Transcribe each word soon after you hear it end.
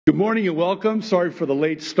Good morning and welcome. Sorry for the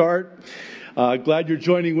late start. Glad you're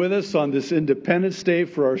joining with us on this Independence Day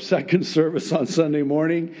for our second service on Sunday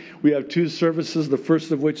morning. We have two services, the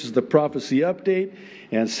first of which is the prophecy update,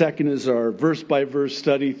 and second is our verse-by-verse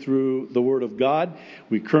study through the Word of God.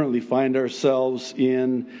 We currently find ourselves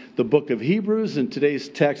in the book of Hebrews, and today's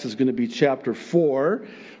text is going to be chapter 4,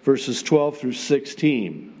 verses 12 through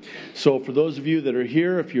 16. So for those of you that are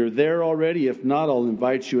here, if you're there already, if not, I'll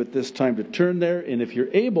invite you at this time to turn there. And if you're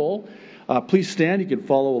able, please stand. You can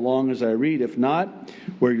follow along as I read. If not,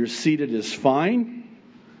 where you're seated is fine.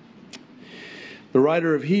 The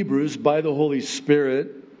writer of Hebrews, by the Holy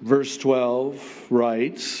Spirit, verse 12,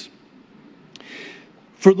 writes,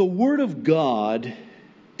 "For the word of God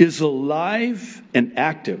is alive and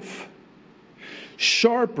active,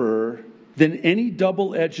 sharper than any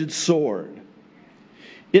double-edged sword.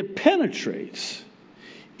 It penetrates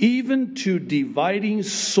even to dividing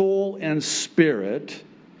soul and spirit,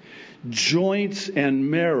 joints and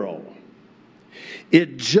marrow.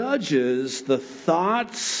 It judges the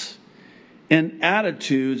thoughts and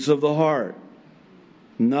attitudes of the heart.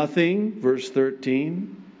 Nothing," verse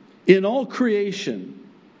 13, "in all creation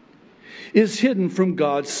is hidden from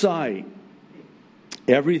God's sight.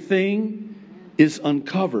 Everything is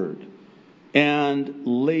uncovered and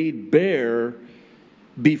laid bare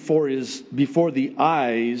before the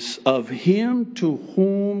eyes of him to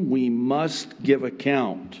whom we must give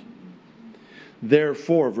account.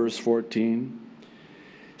 Therefore," verse 14,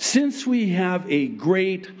 "since we have a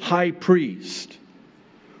great high priest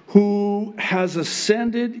who has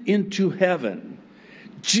ascended into heaven,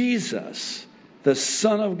 Jesus, the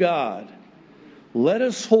Son of God, let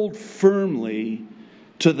us hold firmly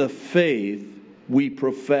to the faith we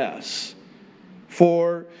profess.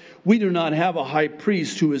 For we do not have a high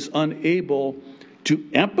priest who is unable to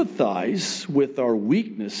empathize with our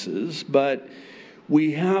weaknesses, but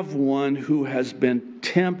we have one who has been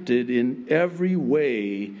tempted in every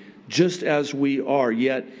way, just as we are,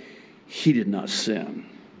 yet he did not sin.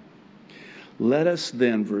 Let us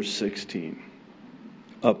then," verse 16,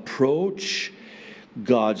 "approach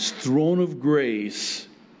God's throne of grace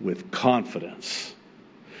with confidence,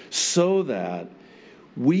 so that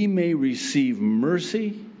we may receive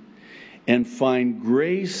mercy and find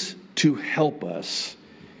grace to help us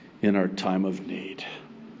in our time of need."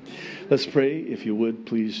 Let's pray. If you would,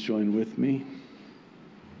 please join with me.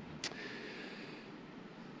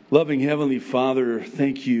 Loving Heavenly Father,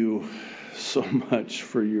 thank you so much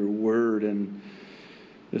for your word, and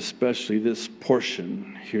especially this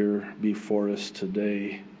portion here before us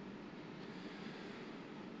today.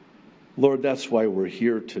 Lord, that's why we're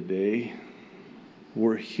here today.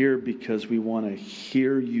 We're here because we want to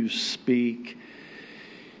hear you speak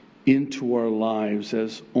into our lives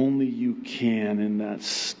as only you can in that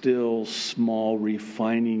still, small,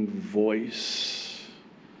 refining voice.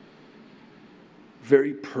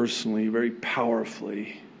 Very personally, very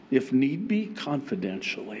powerfully, if need be,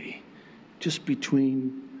 confidentially, just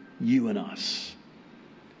between you and us,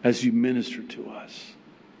 as you minister to us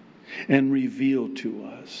and reveal to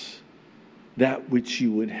us that which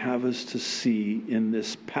you would have us to see in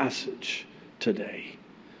this passage today.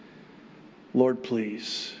 Lord,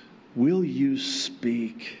 please, will you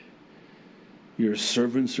speak? Your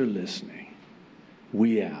servants are listening.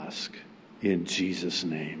 We ask in Jesus'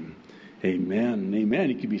 name. Amen. Amen.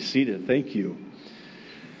 You can be seated. Thank you.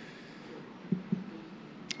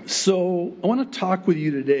 So I want to talk with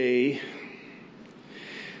you today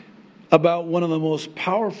about one of the most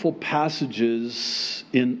powerful passages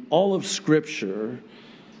in all of Scripture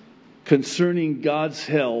concerning God's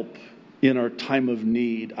help in our time of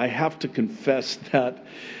need. I have to confess that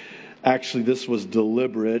actually this was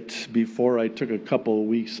deliberate. Before I took a couple of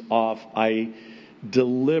weeks off, I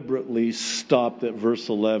deliberately stopped at verse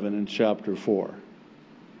 11 in chapter 4.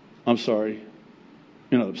 I'm sorry.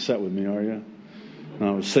 You're not upset with me, are you? No,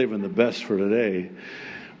 I was saving the best for today.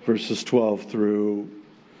 Verses 12 through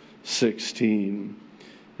 16.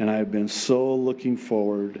 And I have been so looking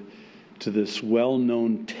forward to this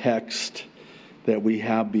well-known text that we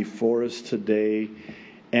have before us today.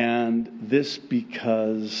 And this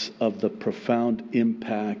because of the profound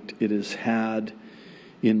impact it has had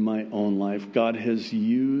in my own life. God has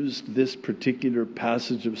used this particular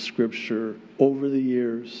passage of Scripture over the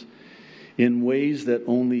years in ways that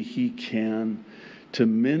only He can, to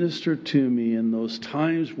minister to me in those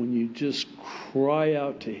times when you just cry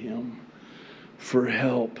out to Him for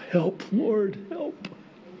help. Help, Lord, help.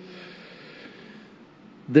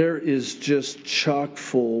 There is just chock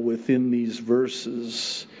full within these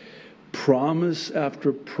verses, promise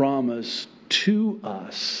after promise to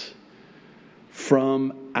us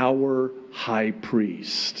from our high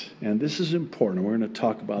priest. And this is important. We're going to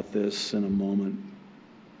talk about this in a moment.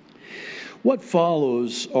 What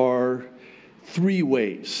follows are three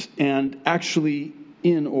ways, and actually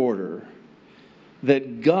in order,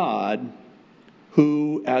 that God,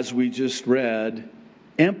 who, as we just read,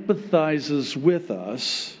 empathizes with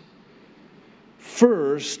us,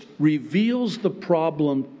 first reveals the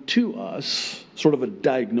problem to us, sort of a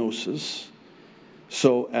diagnosis,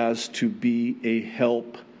 so as to be a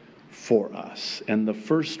help for us. And the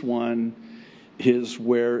first one is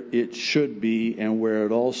where it should be and where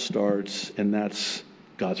it all starts, and that's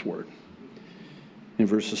God's Word. In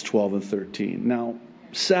verses 12 and 13. Now,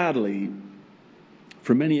 sadly,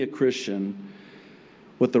 for many a Christian,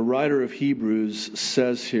 what the writer of Hebrews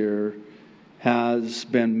says here has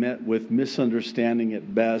been met with misunderstanding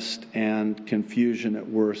at best and confusion at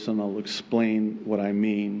worst, and I'll explain what I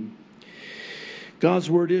mean. God's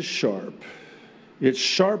Word is sharp. It's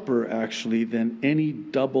sharper, actually, than any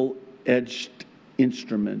double-edged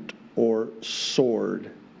instrument or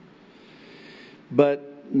sword. But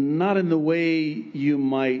not in the way you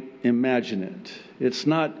might imagine it. It's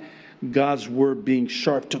not God's Word being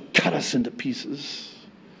sharp to cut us into pieces.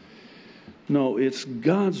 No, it's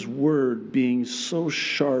God's Word being so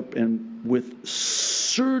sharp and with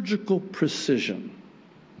surgical precision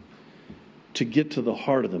to get to the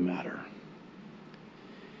heart of the matter.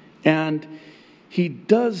 And He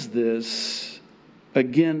does this,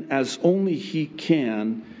 again, as only He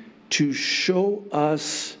can, to show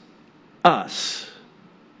us.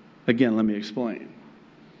 Again, let me explain.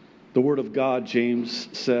 The Word of God, James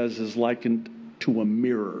says, is likened to a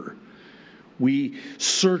mirror. We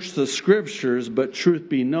search the Scriptures, but truth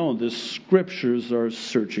be known, the Scriptures are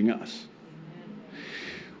searching us.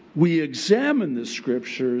 We examine the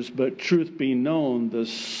Scriptures, but truth be known, the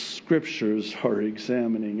Scriptures are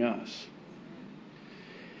examining us.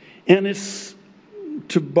 And it's,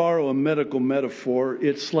 to borrow a medical metaphor,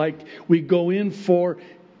 it's like we go in for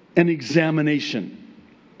an examination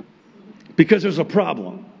because there's a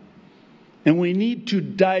problem. And we need to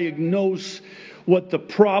diagnose what the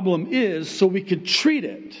problem is so we can treat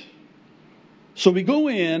it. So we go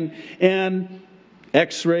in and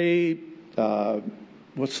X-ray,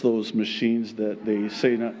 what's those machines that they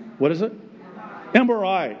say, what is it?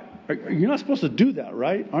 MRI. You're not supposed to do that,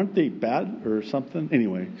 right? Aren't they bad or something?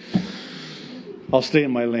 Anyway, I'll stay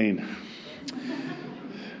in my lane.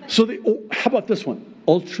 So how about this one?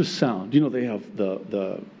 Ultrasound. You know, they have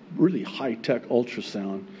the really high-tech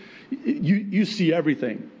ultrasound. You see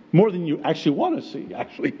everything. More than you actually want to see,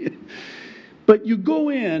 actually. But you go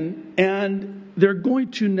in, and they're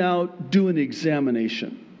going to now do an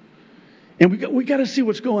examination. And we got to see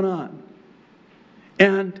what's going on.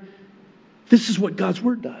 And this is what God's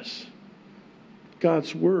Word does.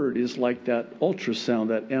 God's Word is like that ultrasound,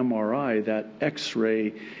 that MRI, that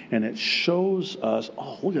X-ray, and it shows us,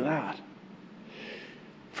 oh, look at that.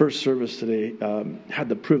 First service today, had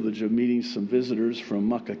the privilege of meeting some visitors from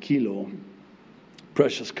Makakilo.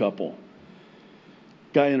 Precious couple.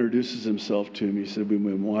 Guy introduces himself to me. He said, we've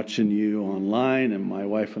been watching you online, and my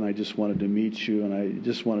wife and I just wanted to meet you, and I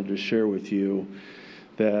just wanted to share with you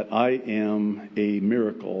that I am a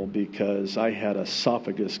miracle because I had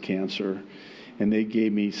esophagus cancer, and they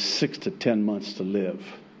gave me 6 to 10 months to live.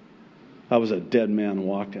 I was a dead man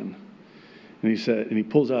walking. And he said, and he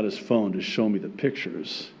pulls out his phone to show me the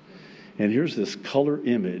pictures. And here's this color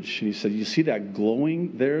image. And he said, you see that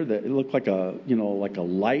glowing there? That it looked like like a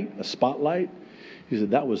light, a spotlight? He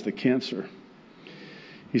said, that was the cancer.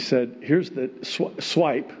 He said, here's the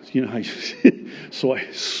swipe. You know how you so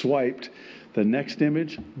I swiped. The next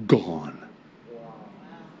image, gone.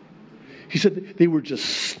 He said they were just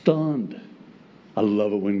stunned. I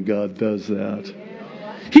love it when God does that.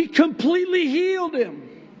 He completely healed him.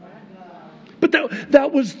 But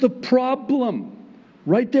that was the problem.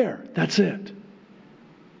 Right there. That's it.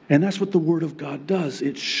 And that's what the Word of God does.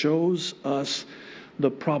 It shows us the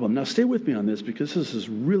problem. Now stay with me on this because this is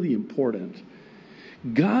really important.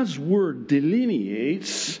 God's Word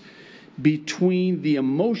delineates between the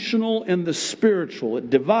emotional and the spiritual. It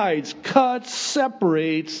divides, cuts,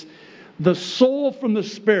 separates the soul from the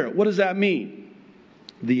spirit. What does that mean?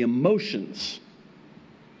 The emotions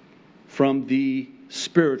from the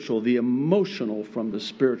spiritual, the emotional from the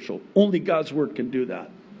spiritual. Only God's Word can do that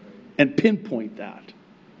and pinpoint that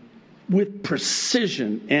with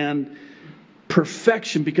precision and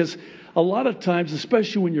perfection, because a lot of times,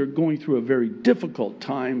 especially when you're going through a very difficult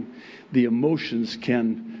time, the emotions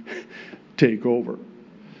can take over.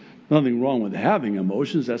 Nothing wrong with having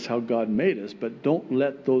emotions. That's how God made us. But don't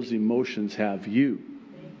let those emotions have you.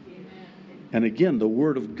 And again, the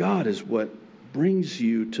Word of God is what brings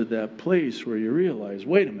you to that place where you realize,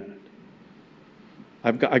 wait a minute.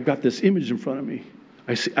 I've got this image in front of me.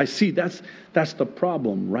 I see that's the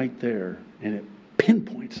problem right there. And it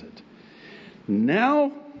pinpoints it.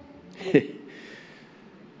 Now,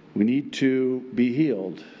 we need to be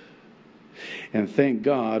healed. And thank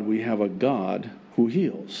God we have a God who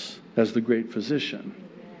heals as the great physician.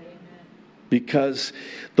 Because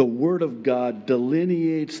the Word of God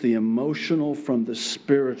delineates the emotional from the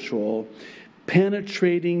spiritual,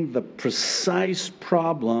 penetrating the precise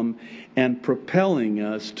problem and propelling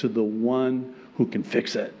us to the one who can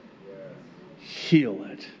fix it. Heal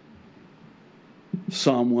it.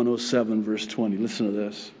 Psalm 107 verse 20. Listen to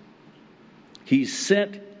this. He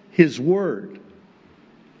sent His Word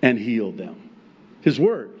and healed them. His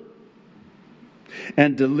Word.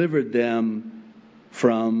 And delivered them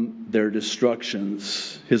from their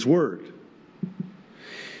destructions. His Word.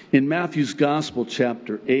 In Matthew's Gospel,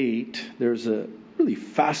 chapter 8, there's a really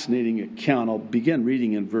fascinating account. I'll begin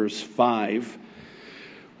reading in verse 5.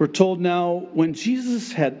 We're told, now, when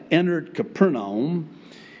Jesus had entered Capernaum,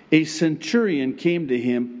 a centurion came to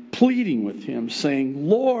him, pleading with him, saying,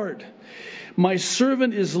 Lord, my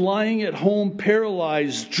servant is lying at home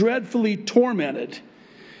paralyzed, dreadfully tormented.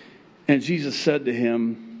 And Jesus said to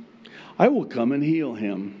him, I will come and heal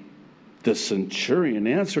him. The centurion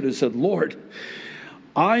answered and said, Lord,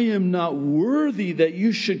 I am not worthy that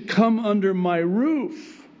you should come under my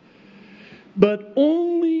roof, but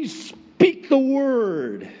only speak the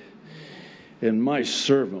word, and my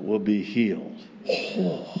servant will be healed.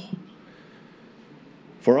 Oh.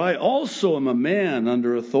 For I also am a man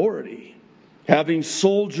under authority, having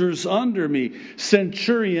soldiers under me.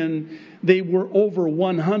 Centurion, they were over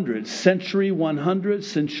 100. Century, 100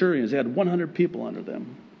 centurions. They had 100 people under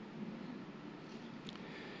them.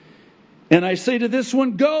 And I say to this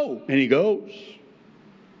one, go, and he goes.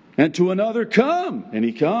 And to another, come, and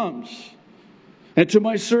he comes. And to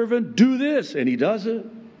my servant, do this, and he does it.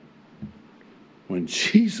 When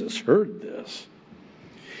Jesus heard this,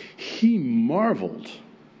 he marveled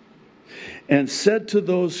and said to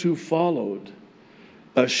those who followed,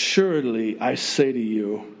 assuredly, I say to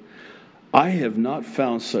you, I have not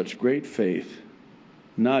found such great faith,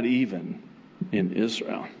 not even in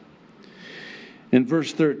Israel. In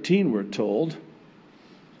verse 13, we're told,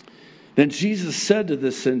 then Jesus said to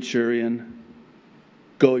the centurion,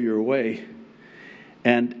 go your way,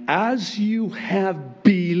 and as you have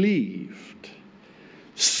believed,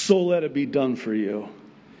 so let it be done for you.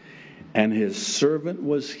 And his servant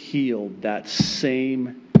was healed that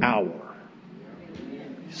same hour.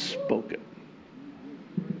 He spoke it.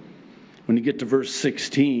 When you get to verse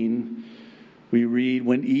 16, we read,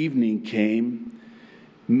 when evening came,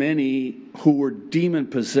 many who were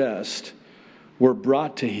demon-possessed were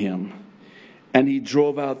brought to him, and he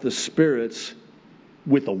drove out the spirits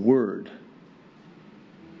with a word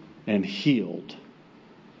and healed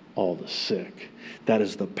all the sick. That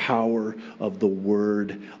is the power of the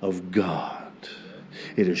Word of God.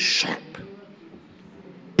 It is sharp,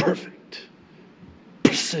 perfect,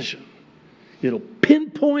 precision. It'll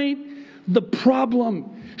pinpoint the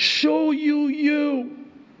problem, show you,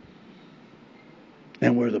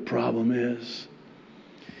 and where the problem is.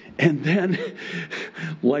 And then,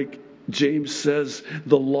 like James says,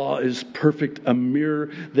 the law is perfect, a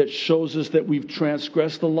mirror that shows us that we've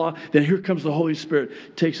transgressed the law. Then here comes the Holy Spirit,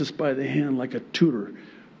 takes us by the hand like a tutor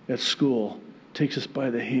at school, takes us by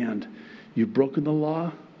the hand. You've broken the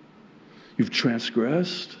law, you've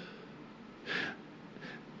transgressed,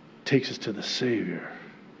 takes us to the Savior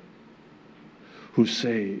who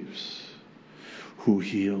saves, who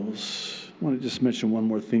heals. I want to just mention one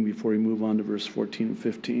more thing before we move on to verse 14 and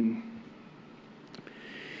 15.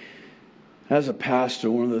 As a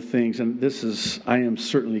pastor, one of the things, and I am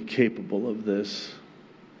certainly capable of this,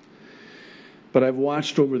 but I've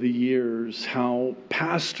watched over the years how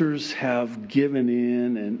pastors have given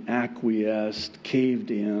in and acquiesced,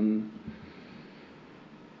 caved in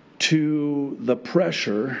to the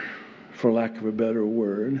pressure, for lack of a better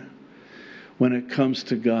word, when it comes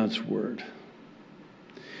to God's Word.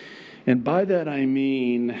 And by that I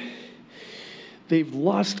mean they've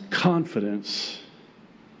lost confidence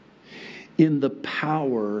in the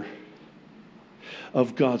power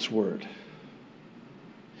of God's Word.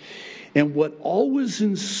 And what always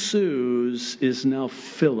ensues is now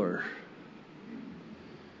filler.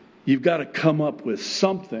 You've got to come up with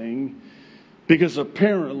something because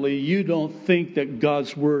apparently you don't think that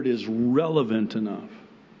God's Word is relevant enough.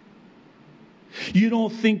 You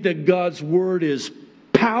don't think that God's Word is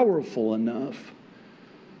powerful enough.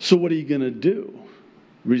 So what are you going to do?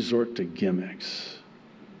 Resort to gimmicks.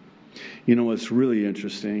 You know what's really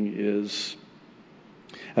interesting is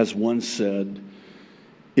As one said,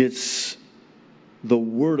 it's the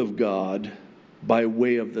Word of God by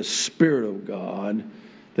way of the Spirit of God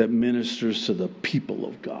that ministers to the people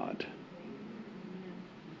of God.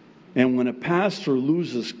 And when a pastor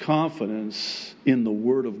loses confidence in the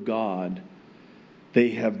Word of God,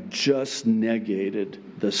 they have just negated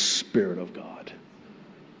the Spirit of God.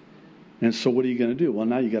 And so what are you going to do? Well,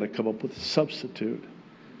 now you got to come up with a substitute.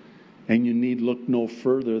 And you need look no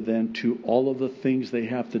further than to all of the things they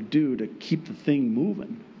have to do to keep the thing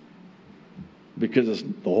moving. Because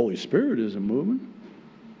the Holy Spirit isn't moving.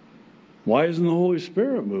 Why isn't the Holy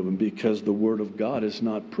Spirit moving? Because the Word of God is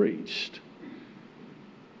not preached.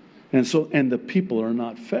 And the people are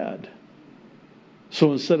not fed.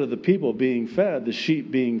 So instead of the people being fed, the sheep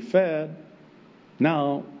being fed,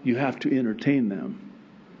 now you have to entertain them.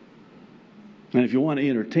 And if you want to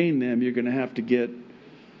entertain them, you're going to have to get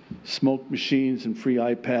smoke machines and free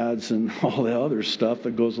iPads and all the other stuff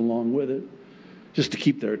that goes along with it, just to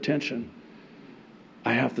keep their attention.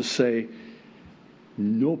 I have to say,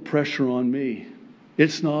 no pressure on me.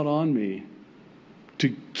 It's not on me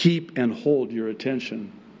to keep and hold your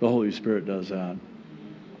attention. The Holy Spirit does that.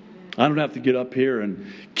 I don't have to get up here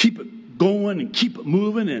and keep it going and keep it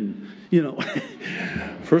moving. And,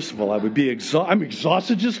 first of all, I would be exhausted. I'm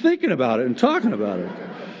exhausted just thinking about it and talking about it.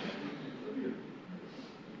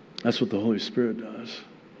 That's what the Holy Spirit does.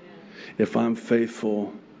 If I'm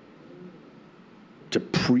faithful to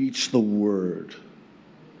preach the Word,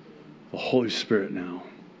 the Holy Spirit now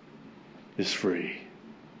is free.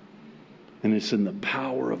 And it's in the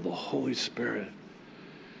power of the Holy Spirit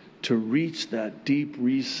to reach that deep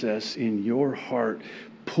recess in your heart.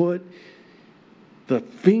 Put the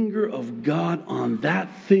finger of God on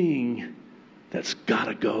that thing that's got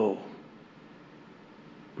to go.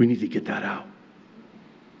 We need to get that out.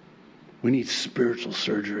 We need spiritual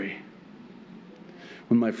surgery.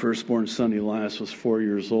 When my firstborn son Elias was 4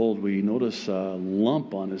 years old, we noticed a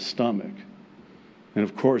lump on his stomach. And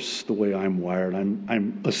of course, the way I'm wired,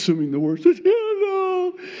 I'm assuming the worst.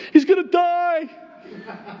 Oh no, he's going to die.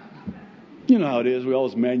 You know how it is. We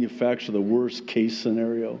always manufacture the worst case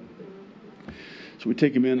scenario. So we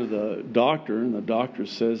take him into the doctor, and the doctor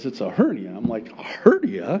says it's a hernia. I'm like, a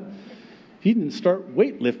hernia? He didn't start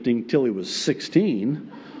weightlifting till he was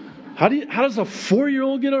 16. How does a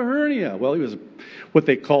 4-year-old get a hernia? Well, he was what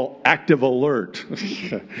they call active alert.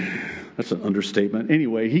 That's an understatement.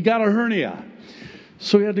 Anyway, he got a hernia.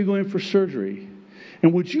 So he had to go in for surgery.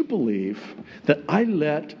 And would you believe that I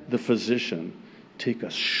let the physician take a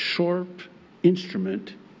sharp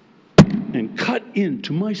instrument and cut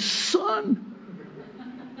into my son?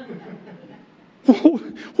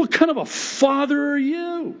 What kind of a father are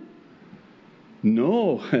you?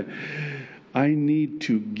 No, I need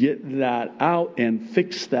to get that out and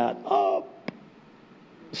fix that up.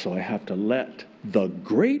 So I have to let the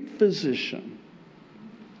great physician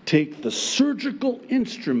take the surgical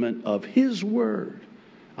instrument of His Word.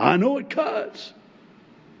 I know it cuts.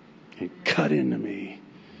 And cut into me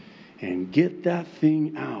and get that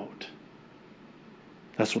thing out.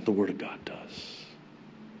 That's what the Word of God does.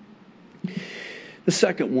 The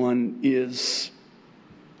second one is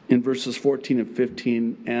in verses 14 and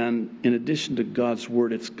 15, and in addition to God's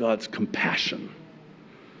Word, it's God's compassion.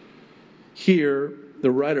 Here,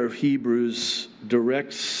 the writer of Hebrews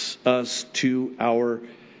directs us to our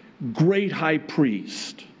great high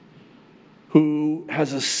priest who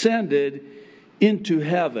has ascended into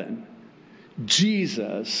heaven,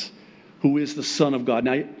 Jesus, who is the Son of God.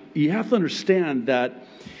 Now, you have to understand that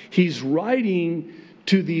he's writing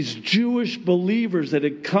to these Jewish believers that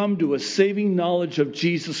had come to a saving knowledge of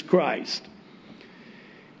Jesus Christ.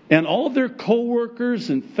 And all of their co-workers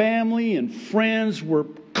and family and friends were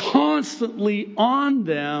constantly on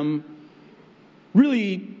them,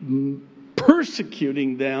 really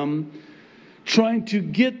persecuting them, trying to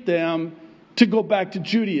get them to go back to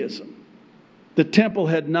Judaism. The temple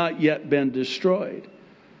had not yet been destroyed.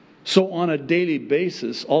 So on a daily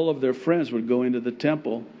basis, all of their friends would go into the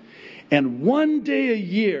temple. And one day a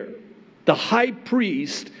year, the high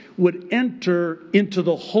priest would enter into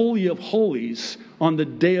the Holy of Holies on the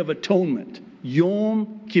Day of Atonement,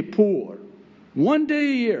 Yom Kippur. One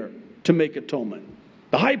day a year to make atonement.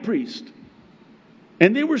 The high priest.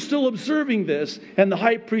 And they were still observing this, and the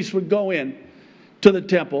high priest would go in to the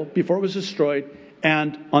temple before it was destroyed,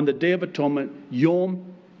 and on the Day of Atonement,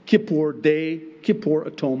 Yom Kippur, Day Kippur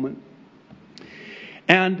Atonement.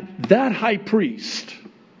 And that high priest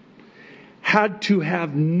had to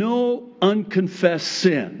have no unconfessed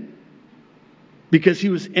sin. because he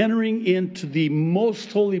was entering into the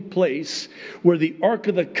most holy place where the Ark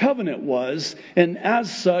of the Covenant was, and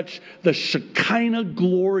as such, the Shekinah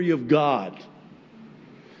glory of God.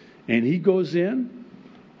 And he goes in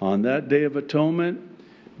on that Day of Atonement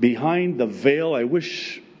behind the veil. I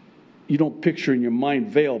wish you don't picture in your mind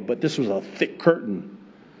veil, but this was a thick curtain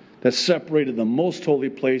that separated the most holy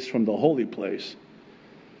place from the holy place.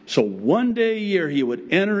 So one day a year he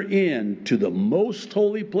would enter into the most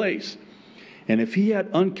holy place. And if he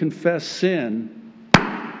had unconfessed sin,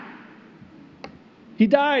 he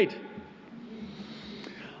died.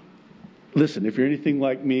 Listen, if you're anything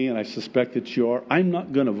like me, and I suspect that you are, I'm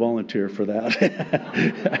not going to volunteer for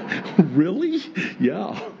that. Really?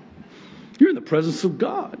 Yeah. You're in the presence of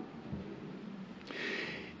God.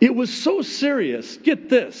 It was so serious. Get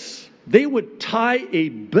this. They would tie a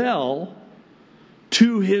bell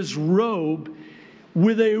to his robe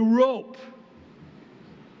with a rope.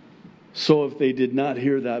 So if they did not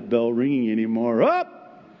hear that bell ringing anymore,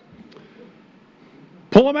 up,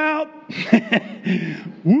 pull him out.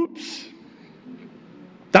 Whoops.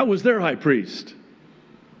 That was their high priest.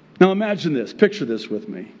 Now imagine this. Picture this with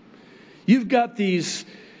me. You've got these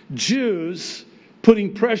Jews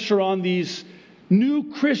putting pressure on these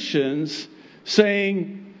new Christians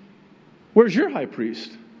saying, where's your high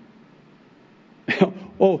priest?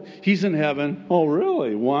 Oh, he's in heaven. Oh,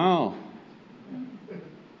 really? Wow.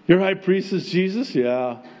 Your high priest is Jesus?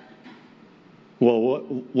 Yeah.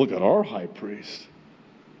 Well, look at our high priest.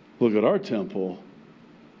 Look at our temple.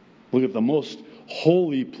 Look at the most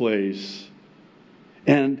holy place.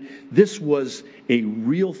 And this was a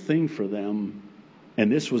real thing for them.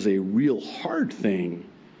 And this was a real hard thing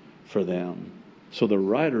for them. So the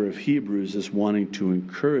writer of Hebrews is wanting to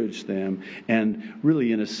encourage them and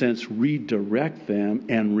really, in a sense, redirect them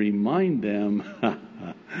and remind them,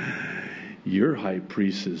 your high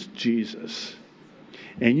priest is Jesus.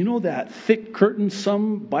 And you know that thick curtain,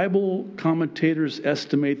 some Bible commentators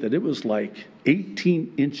estimate that it was like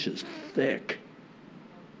 18 inches thick.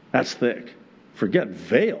 That's thick. Forget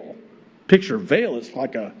veil. Picture veil is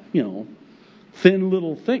like a, thin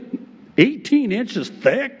little thing. 18 inches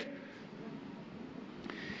thick.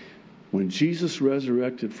 When Jesus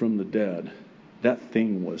resurrected from the dead, that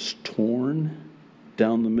thing was torn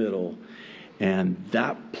down the middle, and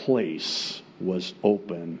that place was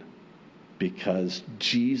open because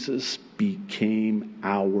Jesus became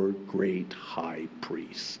our great high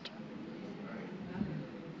priest.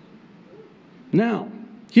 Now,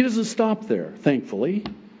 he doesn't stop there, thankfully.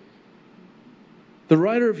 The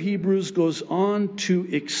writer of Hebrews goes on to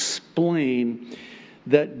explain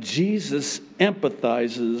that Jesus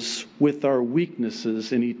empathizes with our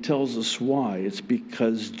weaknesses, and he tells us why. It's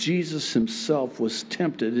because Jesus himself was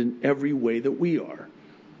tempted in every way that we are,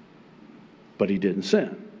 but he didn't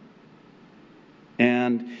sin.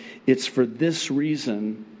 And it's for this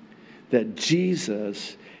reason that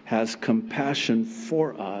Jesus has compassion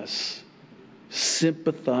for us,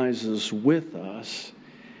 sympathizes with us,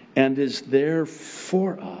 and is there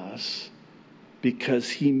for us because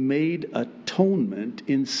he made atonement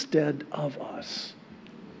instead of us.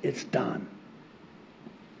 It's done.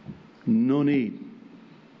 No need.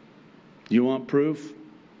 You want proof?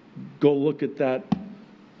 Go look at that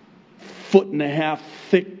 1.5 foot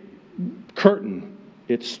thick curtain.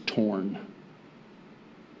 It's torn.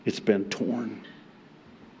 It's been torn.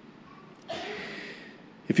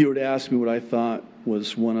 If you were to ask me what I thought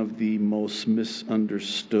was one of the most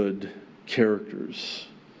misunderstood characters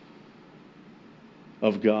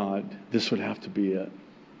of God, this would have to be it.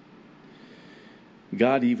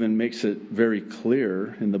 God even makes it very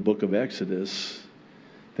clear in the book of Exodus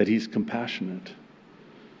that he's compassionate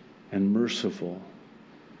and merciful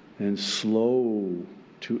and slow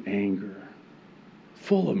to anger,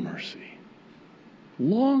 full of mercy,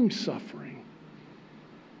 long-suffering.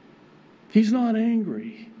 He's not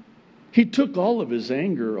angry. He took all of his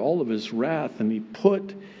anger, all of his wrath, and he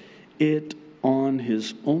put it on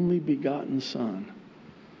his only begotten Son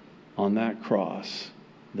on that cross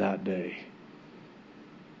that day.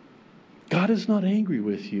 God is not angry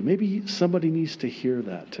with you. Maybe somebody needs to hear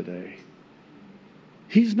that today.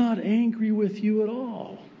 He's not angry with you at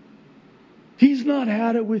all. He's not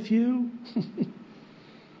had it with you.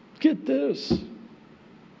 Get this.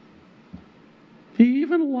 He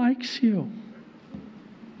even likes you.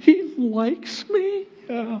 He likes me?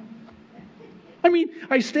 Yeah. I mean,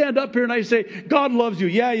 I stand up here and I say, God loves you.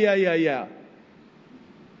 Yeah.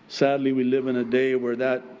 Sadly, we live in a day where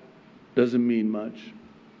that doesn't mean much.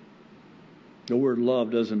 The word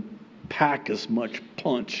love doesn't pack as much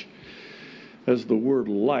punch as the word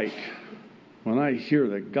like. When I hear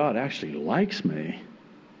that God actually likes me,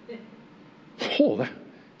 Oh,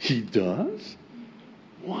 he does?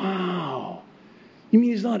 Wow. You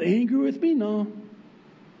mean he's not angry with me? No.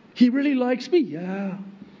 He really likes me? Yeah.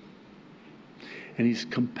 And he's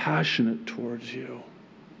compassionate towards you.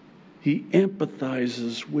 He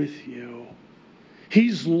empathizes with you.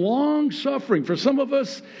 He's long-suffering. For some of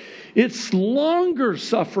us, it's longer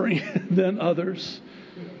suffering than others.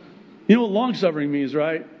 You know what long-suffering means,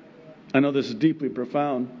 right? I know this is deeply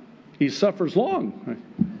profound. He suffers long.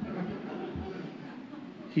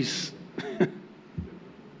 He's...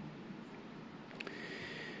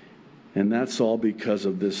 And that's all because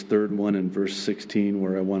of this third one in verse 16,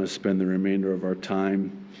 where I want to spend the remainder of our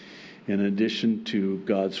time. In addition to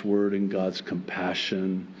God's word and God's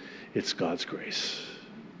compassion, it's God's grace.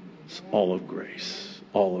 It's all of grace.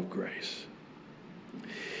 All of grace.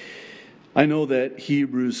 I know that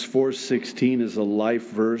Hebrews 4:16 is a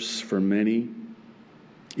life verse for many.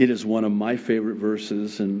 It is one of my favorite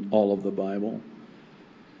verses in all of the Bible.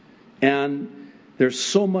 And there's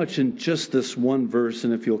so much in just this one verse,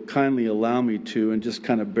 and if you'll kindly allow me to, and just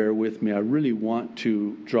kind of bear with me, I really want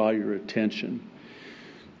to draw your attention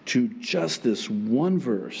to just this one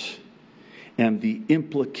verse and the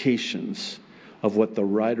implications of what the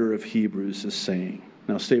writer of Hebrews is saying.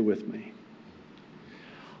 Now stay with me.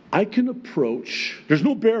 I can approach, there's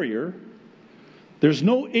no barrier, there's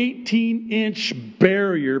no 18-inch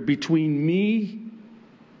barrier between me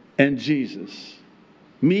and Jesus.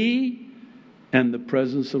 Me and the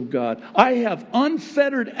presence of God. I have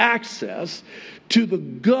unfettered access to the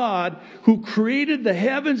God who created the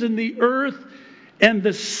heavens and the earth and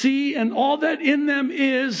the sea and all that in them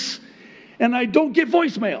is, and I don't get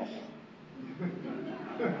voicemail.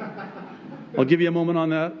 I'll give you a moment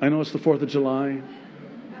on that. I know it's the 4th of July.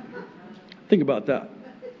 Think about that.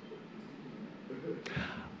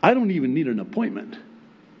 I don't even need an appointment.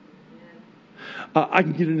 I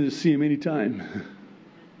can get in to see him anytime.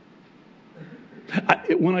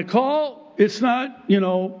 When I call, it's not,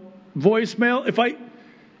 voicemail.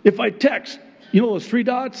 If I text, those 3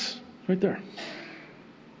 dots right there.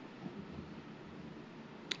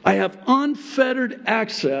 I have unfettered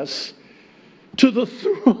access to the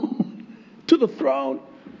throne. To the throne.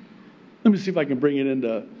 Let me see if I can bring it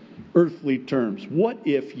into earthly terms. What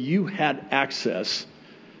if you had access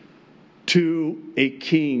to a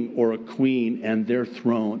king or a queen and their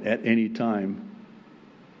throne at any time?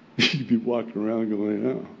 You'd be walking around going,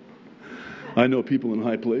 oh, I know people in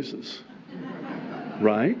high places.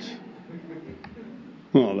 Right?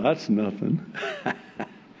 Oh, that's nothing.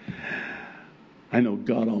 I know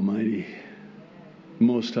God Almighty,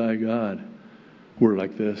 Most High God. We're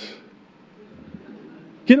like this.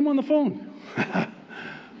 Get him on the phone.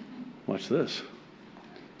 Watch this.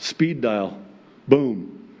 Speed dial.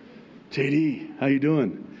 Boom. JD, how you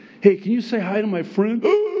doing? Hey, can you say hi to my friend?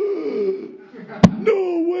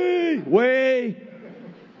 No way. Way.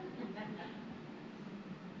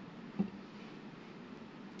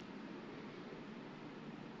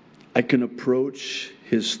 I can approach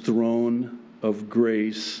his throne of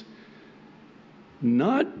grace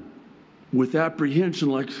not with apprehension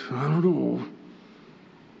like, I don't know,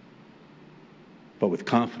 but with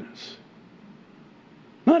confidence.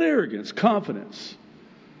 Not arrogance, confidence.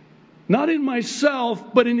 Not in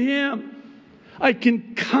myself, but in him. I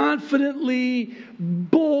can confidently,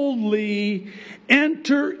 boldly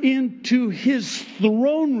enter into his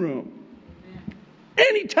throne room.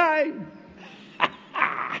 Anytime.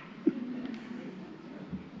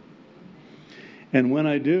 And when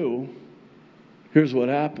I do, here's what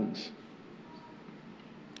happens.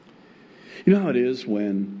 You know how it is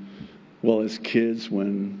when, as kids,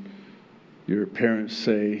 when your parents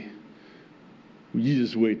say, you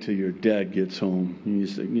just wait till your dad gets home. You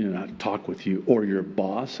just, not talk with you. Or your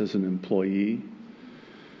boss as an employee.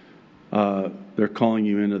 They're calling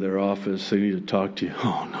you into their office. They need to talk to you.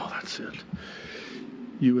 Oh, no, that's it.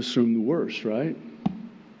 You assume the worst, right?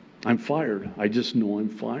 I'm fired. I just know I'm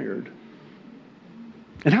fired.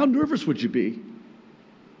 And how nervous would you be?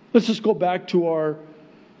 Let's just go back to our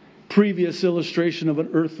previous illustration of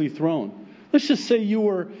an earthly throne. Let's just say you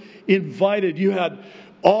were invited. You had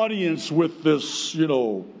audience with this,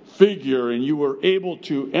 figure, and you were able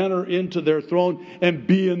to enter into their throne and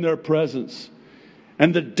be in their presence.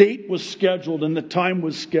 And the date was scheduled and the time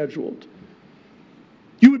was scheduled.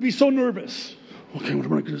 You would be so nervous. Okay, what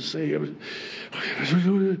am I going to say? I'm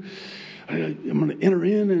going to enter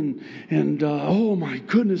in and oh my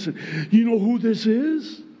goodness, you know who this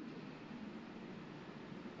is?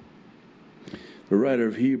 The writer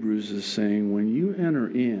of Hebrews is saying when you enter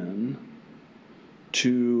in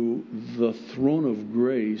to the throne of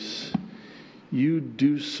grace, you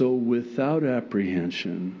do so without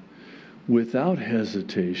apprehension, without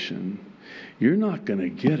hesitation, you're not going to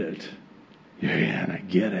get it. You're going to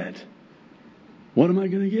get it. What am I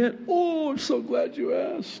going to get? Oh, I'm so glad you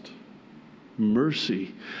asked.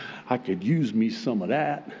 Mercy. I could use me some of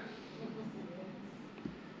that.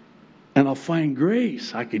 And I'll find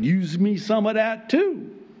grace. I could use me some of that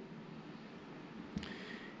too.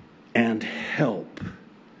 And help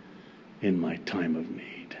in my time of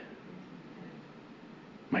need.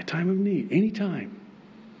 My time of need. Anytime.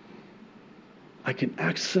 I can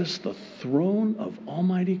access the throne of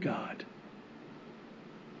Almighty God.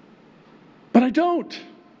 But I don't.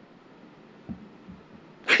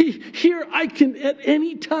 Here I can at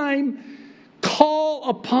any time call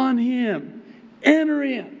upon Him. Enter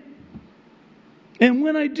in. And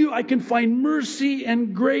when I do, I can find mercy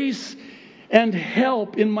and grace and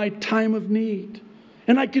help in my time of need.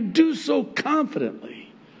 And I can do so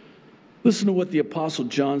confidently. Listen to what the Apostle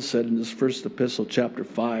John said in his first epistle, chapter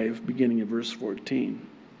 5, beginning of verse 14.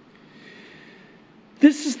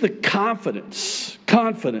 This is the confidence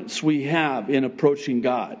we have in approaching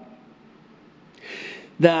God.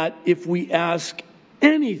 That if we ask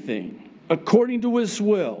anything according to His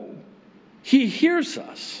will, He hears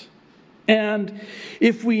us. And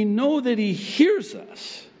if we know that He hears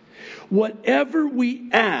us, whatever we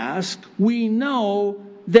ask, we know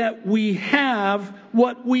that we have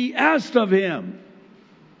what we asked of Him.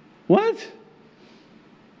 What?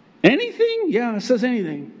 Anything? Yeah, it says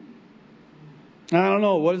anything. I don't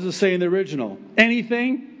know. What does it say in the original?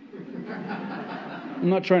 Anything? I'm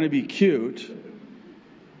not trying to be cute.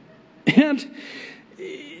 And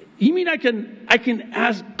you mean I can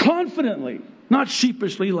ask confidently, not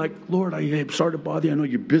sheepishly, like, Lord, I'm sorry to bother you. I know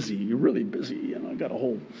you're busy. You're really busy. I got a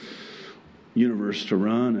whole universe to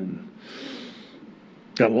run and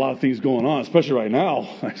got a lot of things going on, especially right now.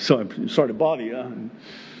 So I'm sorry to bother you.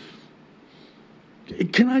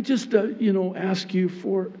 Can I just, ask you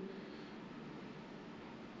for...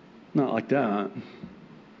 Not like that.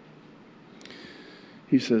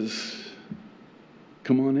 He says,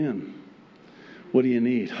 come on in. What do you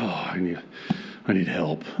need? Oh, I need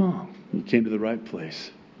help. Oh, you came to the right place.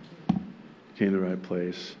 Came to the right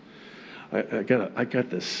place. I got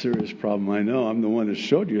this serious problem. I know I'm the one that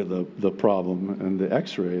showed you the problem and the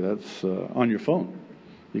X-ray. That's on your phone.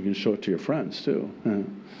 You can show it to your friends too.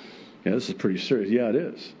 Yeah, this is pretty serious. Yeah, it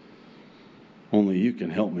is. Only you can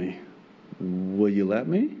help me. Will you let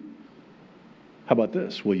me? How about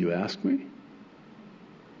this? Will you ask me?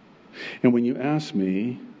 And when you ask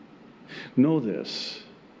me, know this,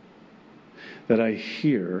 that I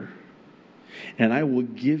hear, and I will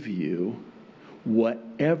give you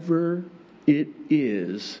whatever it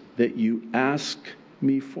is that you ask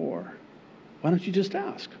me for. Why don't you just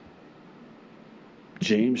ask?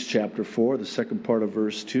 James chapter 4, the second part of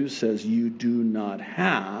verse 2 says, you do not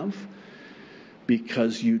have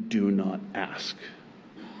because you do not ask.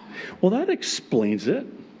 Well, that explains it.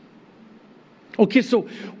 Okay, so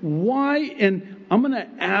why, and I'm going to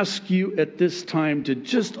ask you at this time to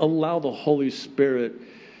just allow the Holy Spirit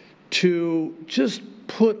to just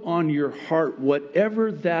put on your heart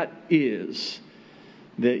whatever that is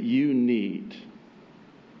that you need.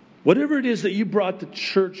 Whatever it is that you brought to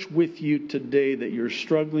church with you today that you're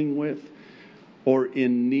struggling with or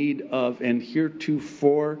in need of, and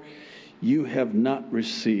heretofore you have not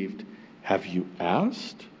received. Have you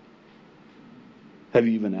asked? Have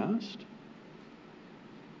you even asked?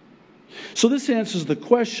 So this answers the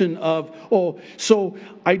question of, so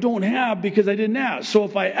I don't have because I didn't ask. So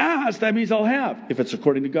if I ask, that means I'll have. If it's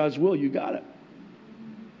according to God's will, you got it.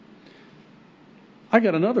 I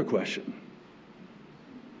got another question.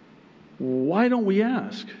 Why don't we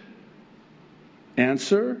ask?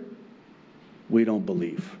 Answer, we don't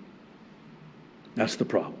believe. That's the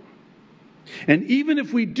problem. And even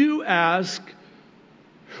if we do ask,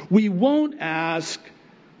 we won't ask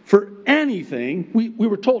for anything. We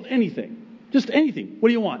were told anything. Just anything. What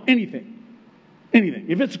do you want? Anything. Anything.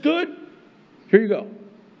 If it's good, here you go.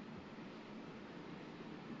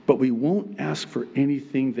 But we won't ask for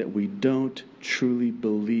anything that we don't truly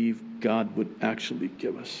believe God would actually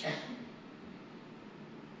give us.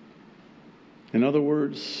 In other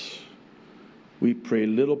words, we pray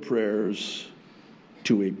little prayers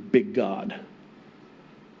to a big God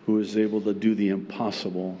who is able to do the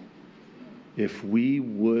impossible if we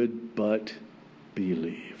would but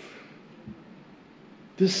believe.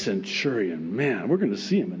 This centurion, man, we're going to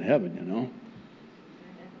see him in heaven, you know.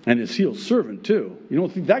 And his healed servant, too. You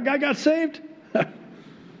don't think that guy got saved?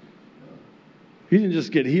 He didn't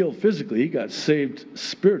just get healed physically. He got saved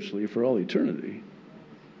spiritually for all eternity.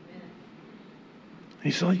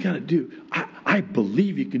 He said, all you got to do, I I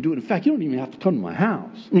believe you can do it. In fact, you don't even have to come to my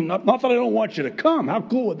house. I mean, not that I don't want you to come. How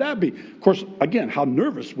cool would that be? Of course, again, how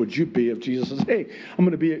nervous would you be if Jesus says, hey, I'm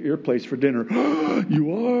going to be at your place for dinner.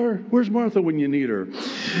 You are? Where's Martha when you need her?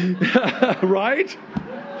 Right?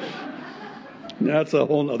 That's a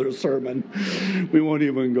whole other sermon. We won't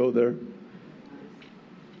even go there.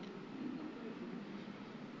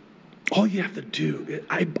 All you have to do,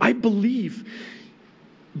 I believe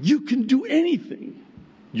you can do anything.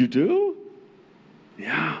 You do?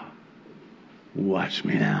 Yeah. Watch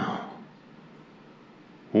me now.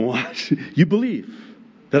 Watch. You believe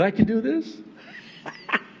that I can do this?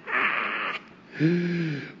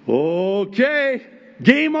 Okay.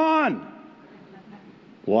 Game on.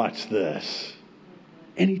 Watch this.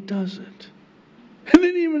 And he does it. And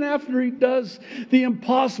then even after he does the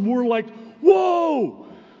impossible, we're like, whoa!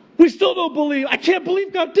 We still don't believe. I can't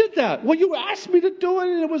believe God did that. Well, you asked me to do it,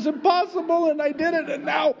 and it was impossible, and I did it, and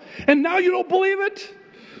now you don't believe it?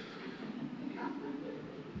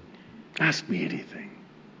 Ask me anything.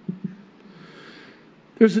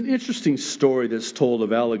 There's an interesting story that's told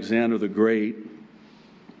of Alexander the Great.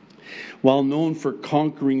 While known for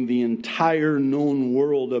conquering the entire known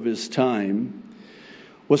world of his time,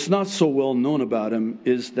 what's not so well known about him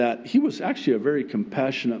is that he was actually a very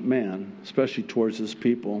compassionate man, especially towards his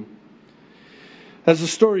people. As the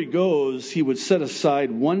story goes, he would set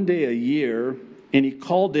aside one day a year, and he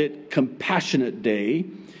called it Compassionate Day,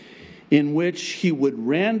 in which he would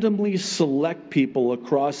randomly select people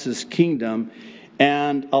across his kingdom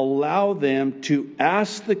and allow them to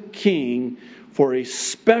ask the king for a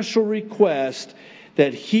special request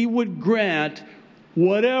that he would grant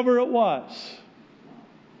whatever it was.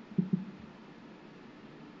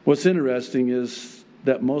 What's interesting is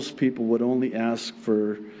that most people would only ask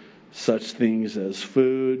for such things as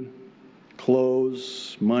food,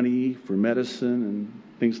 clothes, money for medicine, and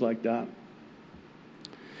things like that.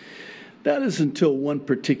 That is until one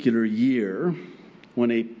particular year when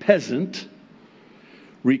a peasant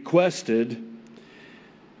requested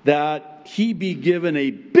that he be given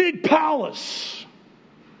a big palace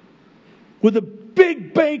with a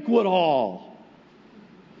big banquet hall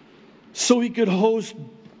so he could host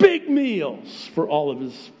big meals for all of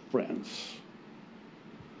his friends.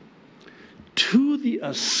 To the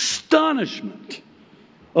astonishment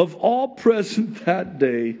of all present that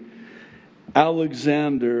day,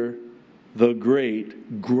 Alexander the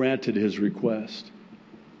Great granted his request.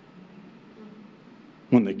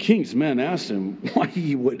 When the king's men asked him why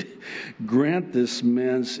he would grant this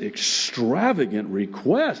man's extravagant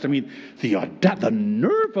request, I mean, the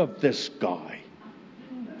nerve of this guy.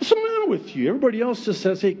 What's the matter with you? Everybody else just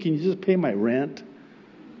says, hey, can you just pay my rent?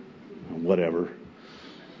 Whatever.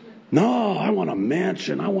 No, I want a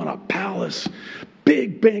mansion. I want a palace.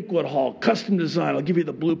 Big banquet hall, custom design. I'll give you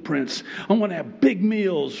the blueprints. I want to have big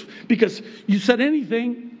meals. Because you said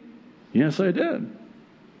anything. Yes, I did.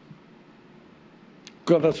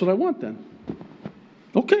 God, that's what I want then.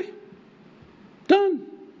 Okay. Done.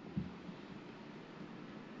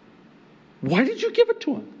 Why did you give it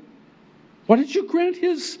to him? Why did you grant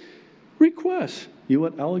his request? You know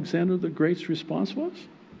what Alexander the Great's response was?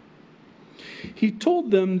 He told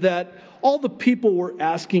them that all the people were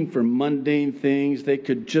asking for mundane things. They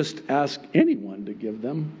could just ask anyone to give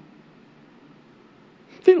them.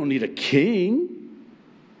 They don't need a king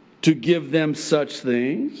to give them such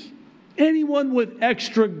things. Anyone with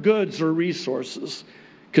extra goods or resources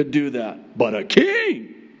could do that. But a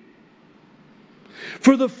king!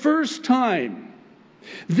 For the first time,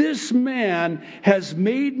 this man has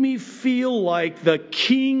made me feel like the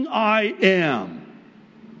king I am.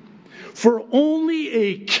 For only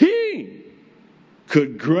a king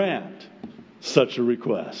could grant such a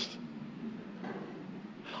request.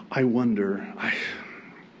 I wonder, I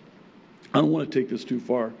don't want to take this too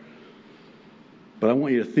far, but I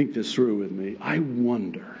want you to think this through with me. I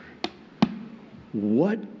wonder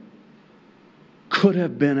what could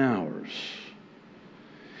have been ours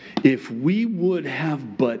if we would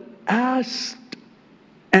have but asked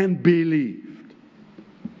and believed.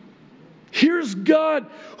 Here's God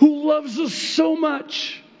who loves us so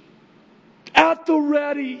much, at the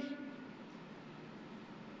ready,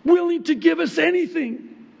 willing to give us anything.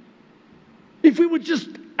 If we would just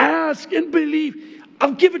ask and believe,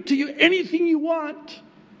 I'll give it to you, anything you want.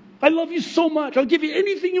 I love you so much. I'll give you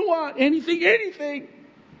anything you want, anything.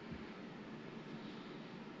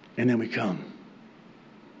 And then we come.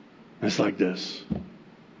 And it's like this.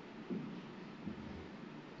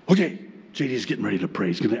 Okay, JD's getting ready to pray.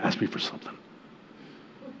 He's going to ask me for something.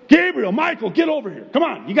 Gabriel, Michael, get over here. Come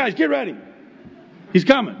on, you guys get ready. He's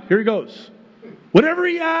coming. Here he goes. Whatever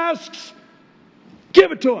he asks,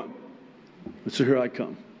 give it to him. So here I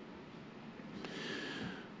come.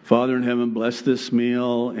 Father in heaven, bless this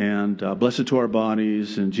meal and bless it to our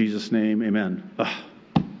bodies. In Jesus' name, amen.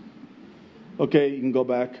 Okay, you can go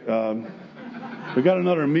back. We got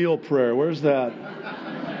another meal prayer. Where's that?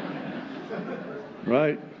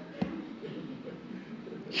 Right?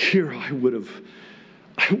 Here I would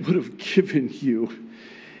have given you.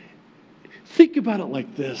 Think about it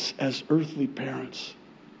like this as earthly parents.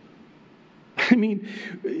 I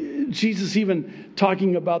mean, Jesus even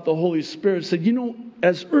talking about the Holy Spirit said,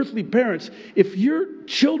 as earthly parents, if your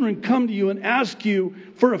children come to you and ask you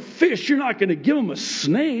for a fish, you're not going to give them a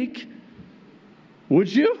snake.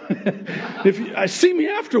 Would you? See me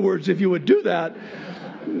afterwards if you would do that.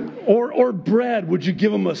 Or bread, would you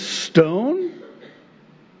give them a stone?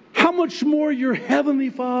 How much more your heavenly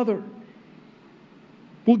Father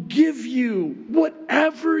will give you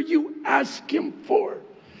whatever you ask Him for.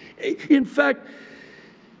 In fact,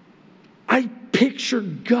 I picture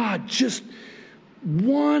God just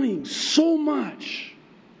wanting so much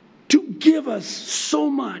to give us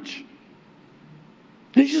so much.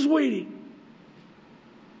 And He's just waiting.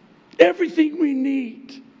 Everything we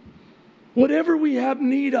need, whatever we have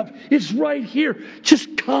need of, it's right here.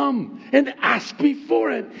 Just come and ask me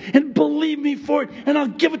for it and believe me for it, and I'll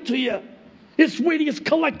give it to you. It's waiting. It's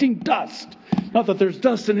collecting dust. Not that there's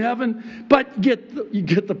dust in heaven, but you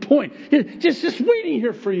get the point. It's just waiting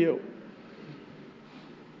here for you.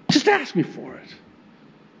 Just ask me for it,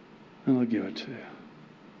 and I'll give it to you.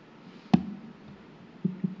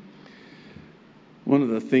 One of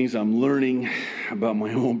the things I'm learning about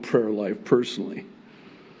my own prayer life personally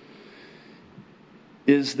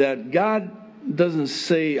is that God doesn't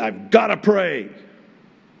say, I've got to pray.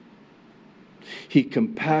 He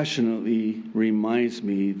compassionately reminds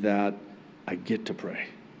me that I get to pray.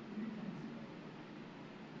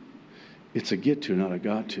 It's a get to, not a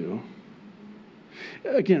got to.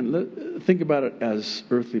 Again, think about it as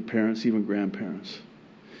earthly parents, even grandparents.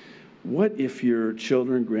 What if your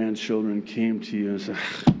children, grandchildren came to you and said,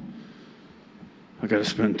 I got to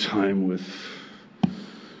spend time with,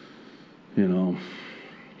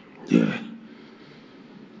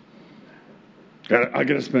 I got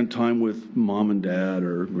to spend time with mom and dad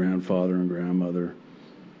or grandfather and grandmother.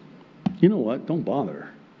 You know what? Don't bother.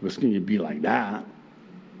 It's going to be like that.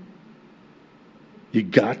 You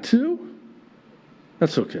got to?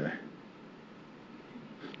 That's okay.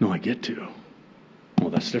 No, I get to. Well,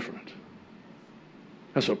 that's different.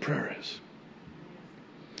 That's what prayer is.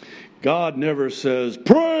 God never says,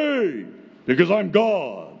 pray, because I'm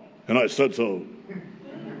God, and I said so.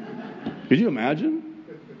 Could you imagine?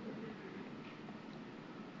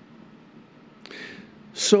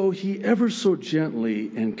 So He ever so gently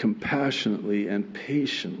and compassionately and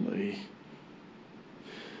patiently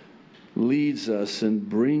leads us and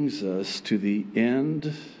brings us to the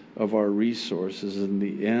end of our resources and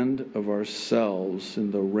the end of ourselves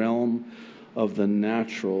in the realm of the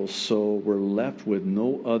natural, so we're left with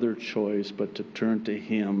no other choice but to turn to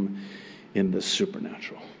Him in the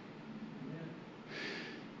supernatural.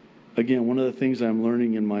 Again, one of the things I'm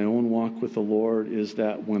learning in my own walk with the Lord is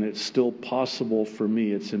that when it's still possible for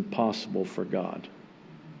me, it's impossible for God.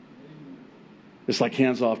 It's like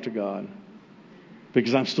hands off to God.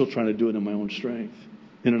 Because I'm still trying to do it in my own strength,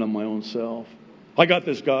 in and of my own self. I got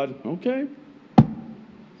this, God. Okay.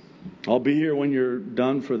 I'll be here when you're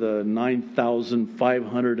done for the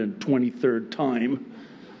 9,523rd time.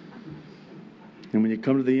 And when you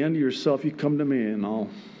come to the end of yourself, you come to me, and I'll...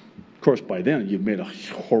 Of course, by then, you've made a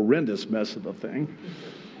horrendous mess of the thing.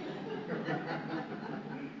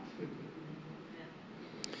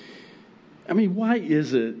 I mean, why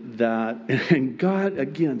is it that, and God,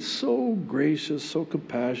 again, so gracious, so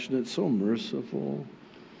compassionate, so merciful,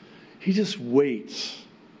 He just waits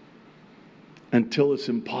until it's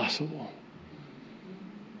impossible.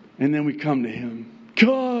 And then we come to Him.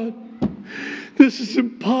 God, this is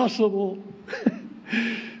impossible.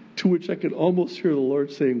 To which I could almost hear the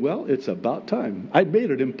Lord saying, well, it's about time. I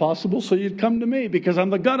made it impossible so you'd come to me because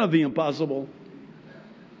I'm the God of the impossible.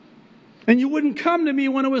 And you wouldn't come to me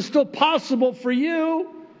when it was still possible for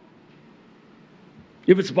you.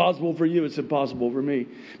 If it's possible for you, it's impossible for me.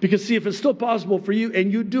 Because see, if it's still possible for you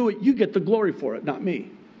and you do it, you get the glory for it, not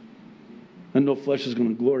me. And no flesh is going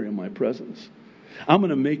to glory in my presence. I'm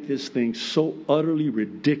going to make this thing so utterly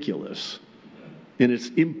ridiculous in its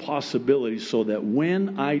impossibility so that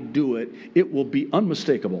when I do it, it will be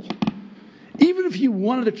unmistakable. Even if you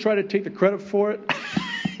wanted to try to take the credit for it,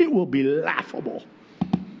 it will be laughable.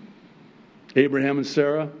 Abraham and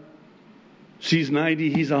Sarah, she's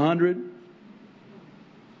 90, he's 100.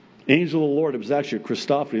 Angel of the Lord, it was actually a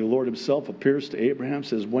Christophany. The Lord himself appears to Abraham,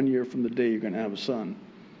 says, 1 year from the day you're going to have a son.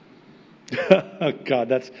 God,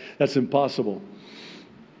 that's impossible.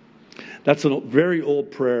 That's a very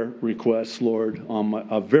old prayer request, Lord, on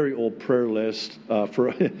a very old prayer list.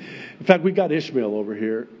 In fact, we got Ishmael over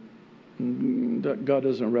here. God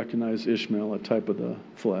doesn't recognize Ishmael, a type of the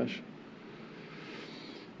flesh.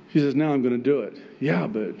 He says, now I'm going to do it. Yeah,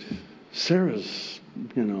 but Sarah's,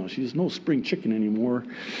 she's no spring chicken anymore.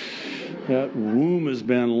 That womb has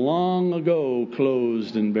been long ago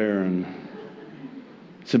closed and barren.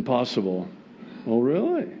 It's impossible. Oh,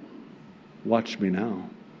 really? Watch me now.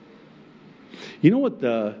 You know what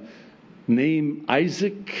the name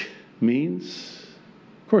Isaac means?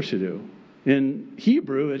 Of course you do. In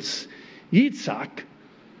Hebrew, it's Yitzhak.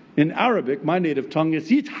 In Arabic, my native tongue, it's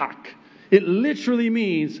Yitzhak. It literally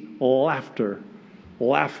means laughter,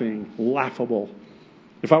 laughing, laughable.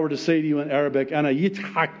 If I were to say to you in Arabic, Ana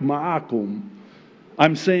Yitzhak ma'akum,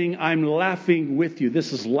 I'm saying I'm laughing with you.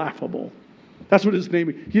 This is laughable. That's what his name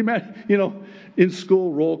is. You imagine, in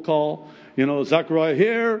school, roll call, Zachariah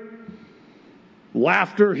here,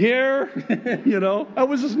 laughter here, that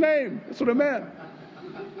was his name. That's what it meant.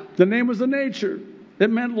 The name was the nature. It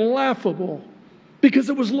meant laughable. Because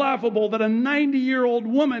it was laughable that a 90-year-old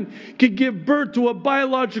woman could give birth to a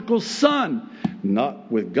biological son.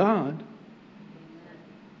 Not with God.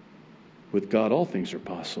 With God, all things are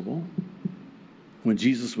possible. When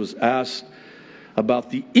Jesus was asked about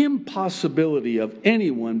the impossibility of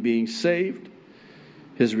anyone being saved,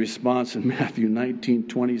 his response in Matthew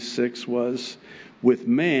 19:26 was, with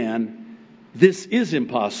man, this is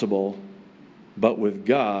impossible, but with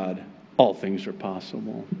God, all things are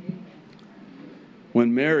possible.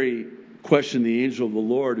 When Mary questioned the angel of the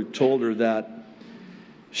Lord who told her that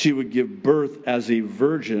she would give birth as a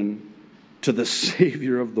virgin to the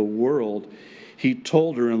Savior of the world, he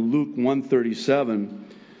told her in Luke 1:37,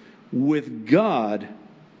 with God,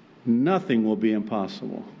 nothing will be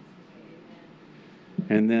impossible.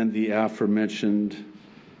 And then the aforementioned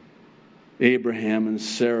Abraham and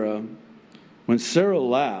Sarah. When Sarah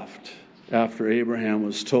laughed after Abraham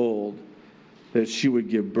was told that she would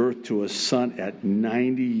give birth to a son at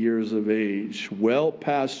 90 years of age, well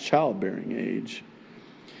past childbearing age.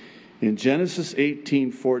 In Genesis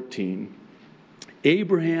 18:14,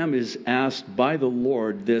 Abraham is asked by the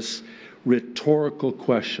Lord this rhetorical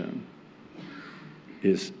question.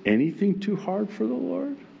 Is anything too hard for the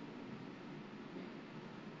Lord?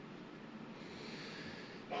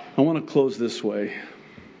 I want to close this way.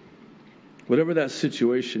 Whatever that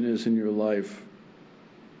situation is in your life,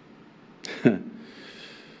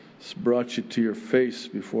 it's brought you to your face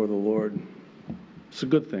before the Lord. It's a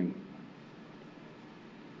good thing.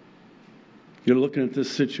 You're looking at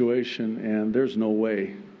this situation and there's no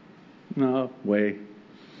way. No way.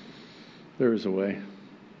 There is a way.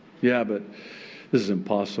 Yeah, but this is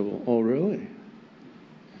impossible. Oh, really?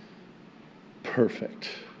 Perfect.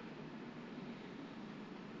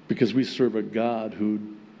 Because we serve a God who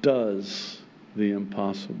does the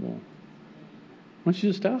impossible. Why don't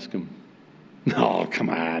you just ask him? No, come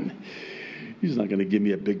on. He's not going to give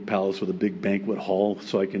me a big palace with a big banquet hall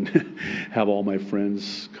so I can have all my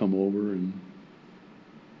friends come over. And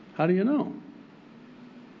how do you know?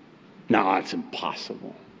 No, it's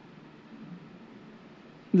impossible.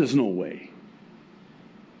 There's no way.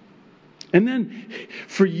 And then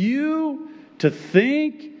for you to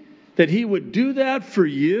think that he would do that for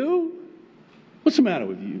you? What's the matter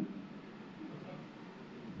with you?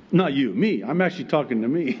 Not you, me. I'm actually talking to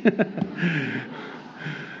me.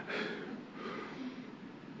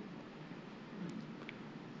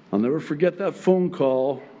 I'll never forget that phone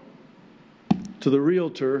call to the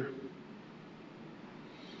realtor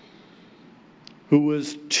who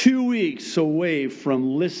was 2 weeks away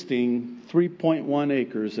from listing 3.1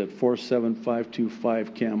 acres at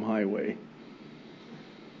 47525 Cam Highway.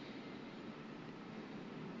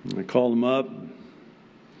 I called him up,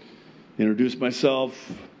 introduced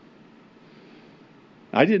myself.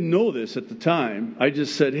 I didn't know this at the time. I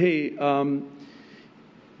just said, hey,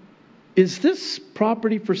 is this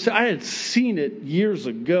property for sale? I had seen it years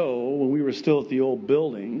ago when we were still at the old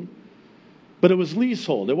building, but it was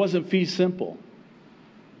leasehold. It wasn't fee simple.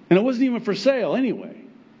 And it wasn't even for sale anyway.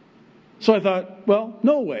 So I thought, well,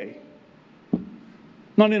 no way.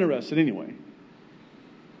 Not interested anyway.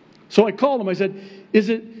 So I called him. I said, is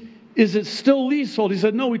it still leasehold? He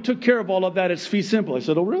said, no, we took care of all of that. It's fee simple. I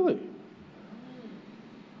said, oh, really?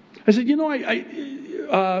 I said,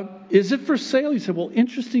 is it for sale? He said, well,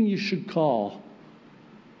 interesting you should call.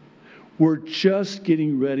 We're just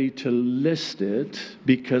getting ready to list it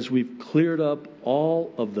because we've cleared up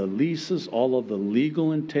all of the leases, all of the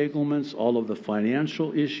legal entanglements, all of the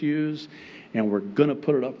financial issues, and we're going to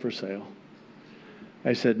put it up for sale.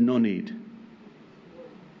 I said, no need.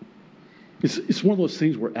 It's one of those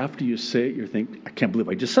things where after you say it, you think, I can't believe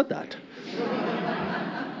I just said that.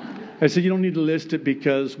 I said, you don't need to list it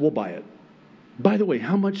because we'll buy it. By the way,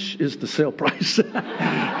 how much is the sale price?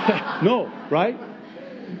 No, right?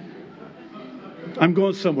 I'm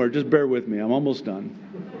going somewhere. Just bear with me. I'm almost done.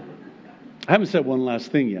 I haven't said one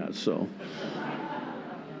last thing yet, so.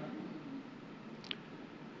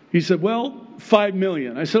 He said, well, $5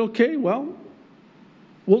 million. I said, okay, well,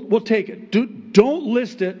 we'll take it. Don't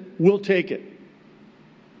list it. We'll take it.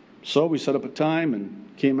 So we set up a time and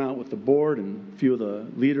came out with the board and a few of the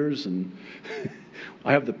leaders. And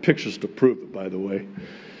I have the pictures to prove it, by the way.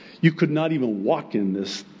 You could not even walk in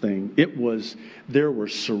this thing. There were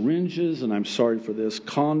syringes, and I'm sorry for this,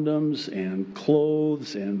 condoms and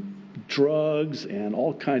clothes and drugs and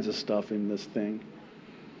all kinds of stuff in this thing.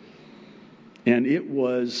 And it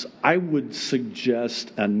was, I would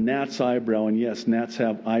suggest, a gnat's eyebrow, and yes, gnats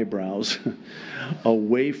have eyebrows,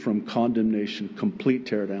 away from condemnation, complete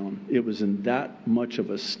teardown. It was in that much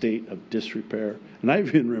of a state of disrepair. And I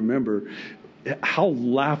even remember, how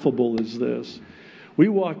laughable is this? We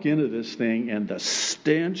walk into this thing, and the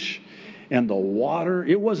stench and the water,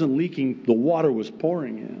 it wasn't leaking, the water was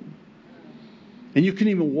pouring in. And you couldn't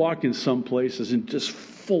even walk in some places and just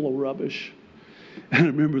full of rubbish. And I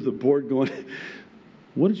remember the board going,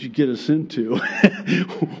 what did you get us into?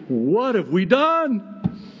 What have we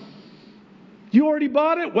done? You already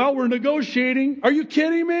bought it? Well, we're negotiating. Are you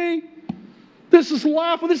kidding me? This is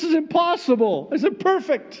laughable. This is impossible. I said,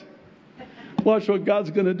 perfect. Watch what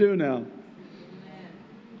God's going to do now.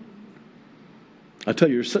 I tell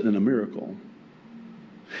you, you're sitting in a miracle.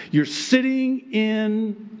 You're sitting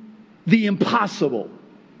in the impossible.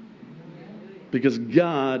 Because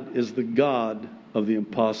God is the God of the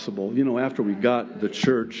impossible. You know, after we got the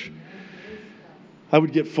church, I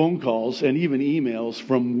would get phone calls and even emails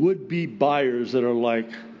from would-be buyers that are like,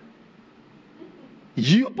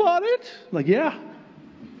 you bought it? Like, yeah.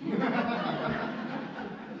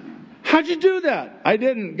 How'd you do that? I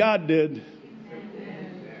didn't. God did.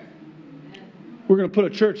 We're going to put a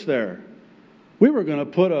church there. We were going to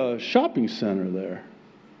put a shopping center there.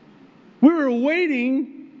 We were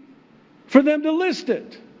waiting for them to list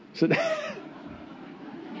it. I said,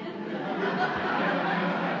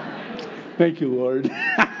 thank you, Lord.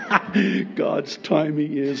 God's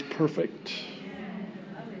timing is perfect.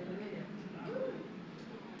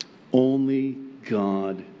 Only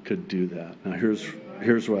God could do that. Now here's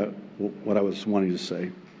what I was wanting to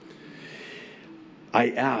say. I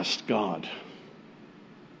asked God.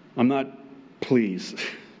 I'm not, please,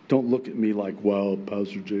 don't look at me like, wow,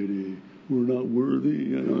 Pastor J.D., we're not worthy.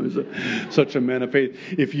 You know, he's such a man of faith.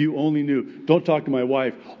 If you only knew, don't talk to my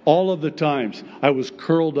wife. All of the times I was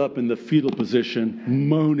curled up in the fetal position,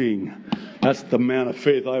 moaning. That's the man of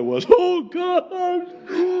faith I was. Oh, God,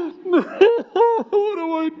 what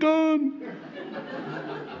have I done?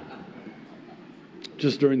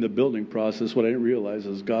 Just during the building process, what I didn't realize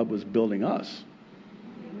is God was building us.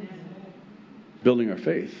 Building our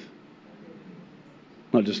faith.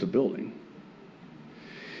 Not just a building.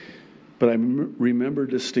 But I remember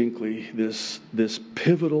distinctly this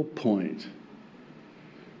pivotal point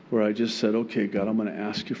where I just said, okay, God, I'm going to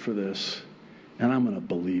ask you for this, and I'm going to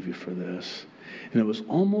believe you for this. And it was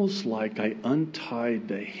almost like I untied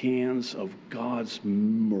the hands of God's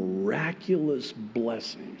miraculous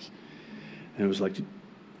blessings. And it was like,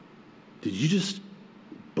 did you just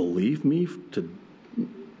believe me to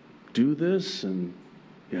do this? And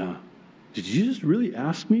yeah. Did you just really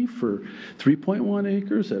ask me for 3.1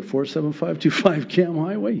 acres at 47525 Cam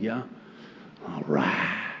Highway? Yeah. All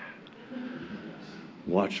right.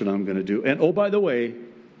 Watch what I'm going to do. And oh, by the way,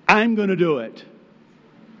 I'm going to do it.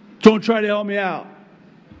 Don't try to help me out.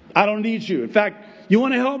 I don't need you. In fact, you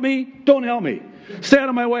want to help me? Don't help me. Stay out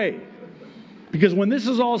of my way. Because when this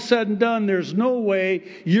is all said and done, there's no way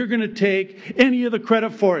you're going to take any of the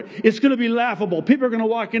credit for it. It's going to be laughable. People are going to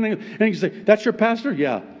walk in and say, that's your pastor?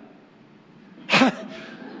 Yeah.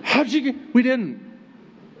 How'd you get? We didn't.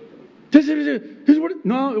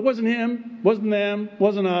 No, it wasn't him. Wasn't them.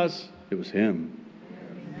 Wasn't us. It was him.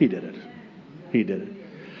 He did it. He did it.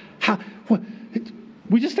 How? What?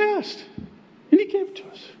 We just asked. And he gave it to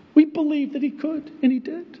us. We believed that he could. And he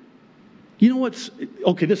did. You know what's...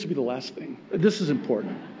 Okay, this will be the last thing. This is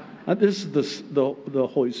important. This is the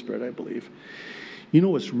Holy Spirit, I believe. You know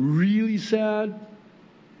what's really sad?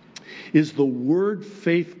 is the word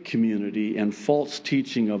faith community and false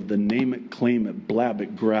teaching of the name it, claim it, blab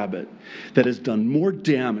it, grab it that has done more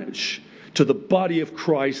damage to the body of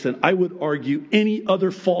Christ than I would argue any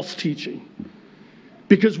other false teaching.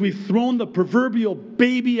 Because we've thrown the proverbial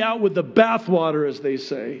baby out with the bathwater, as they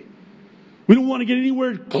say. We don't want to get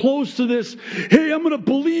anywhere close to this. Hey, I'm going to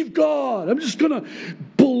believe God. I'm just going to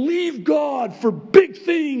believe God for big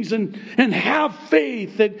things and have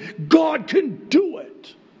faith that God can do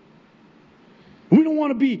it. We don't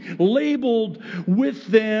want to be labeled with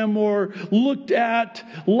them or looked at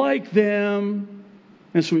like them.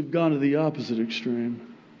 And so we've gone to the opposite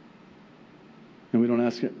extreme. And we don't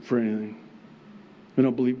ask for anything. We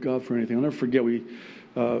don't believe God for anything. I'll never forget,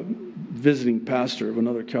 visiting pastor of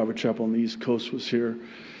another Calvary Chapel on the East Coast was here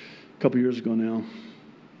a couple years ago now.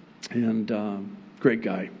 And great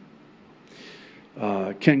guy.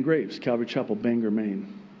 Ken Graves, Calvary Chapel, Bangor,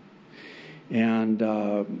 Maine. And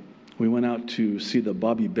we went out to see the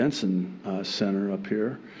Bobby Benson Center up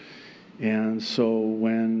here. And so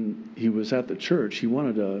when he was at the church, he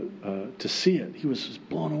wanted to see it. He was just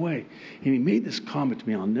blown away. And he made this comment to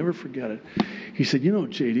me. I'll never forget it. He said, you know,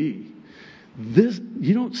 JD,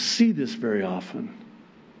 you don't see this very often.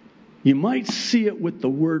 You might see it with the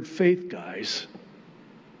Word Faith guys,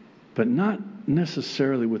 but not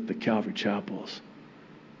necessarily with the Calvary Chapels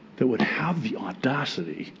that would have the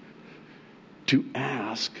audacity to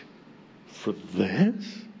ask for this?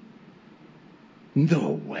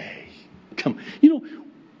 No way. Come,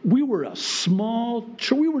 we were a small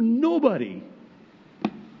church. We were nobody.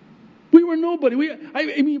 We were nobody.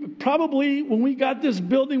 I mean, probably when we got this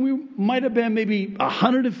building, we might have been maybe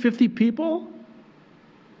 150 people.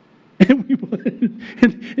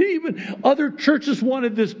 And even other churches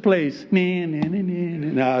wanted this place.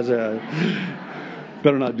 No,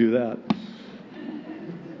 better not do that.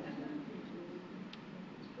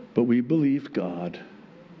 But we believed God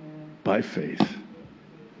by faith.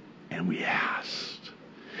 And we asked.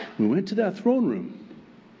 We went to that throne room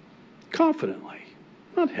confidently,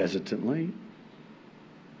 not hesitantly,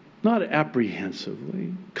 not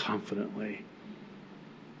apprehensively, confidently.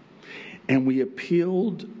 And we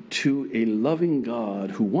appealed to a loving God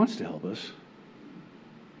who wants to help us.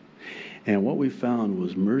 And what we found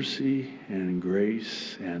was mercy and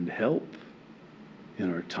grace and help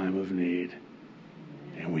in our time of need.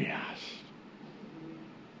 And we asked.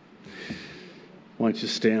 Why don't you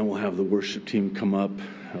stand? We'll have the worship team come up.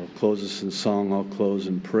 I'll close us in song. I'll close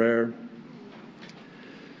in prayer.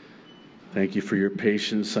 Thank you for your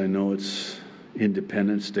patience. I know it's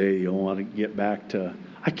Independence Day. You'll want to get back to...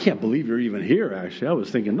 I can't believe you're even here, actually. I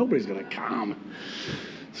was thinking nobody's going to come.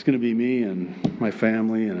 It's going to be me and my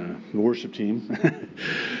family and the worship team.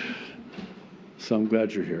 So I'm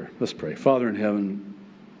glad you're here. Let's pray. Father in heaven,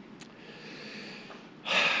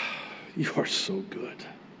 you are so good,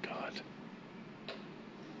 God.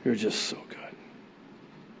 You're just so good.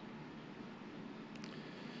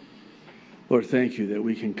 Lord, thank you that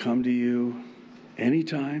we can come to you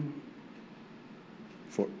anytime,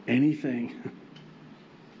 for anything,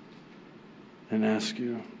 and ask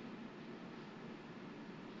you.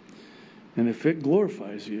 And if it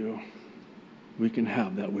glorifies you, we can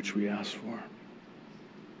have that which we ask for.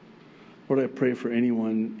 Lord, I pray for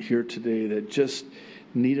anyone here today that just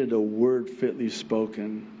needed a word fitly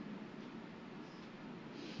spoken,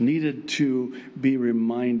 needed to be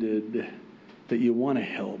reminded that you want to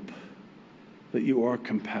help, that you are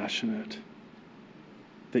compassionate,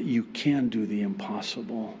 that you can do the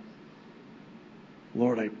impossible.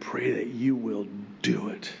 Lord, I pray that you will do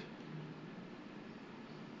it.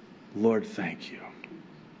 Lord, thank you.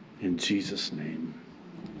 In Jesus' name,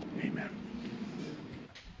 amen.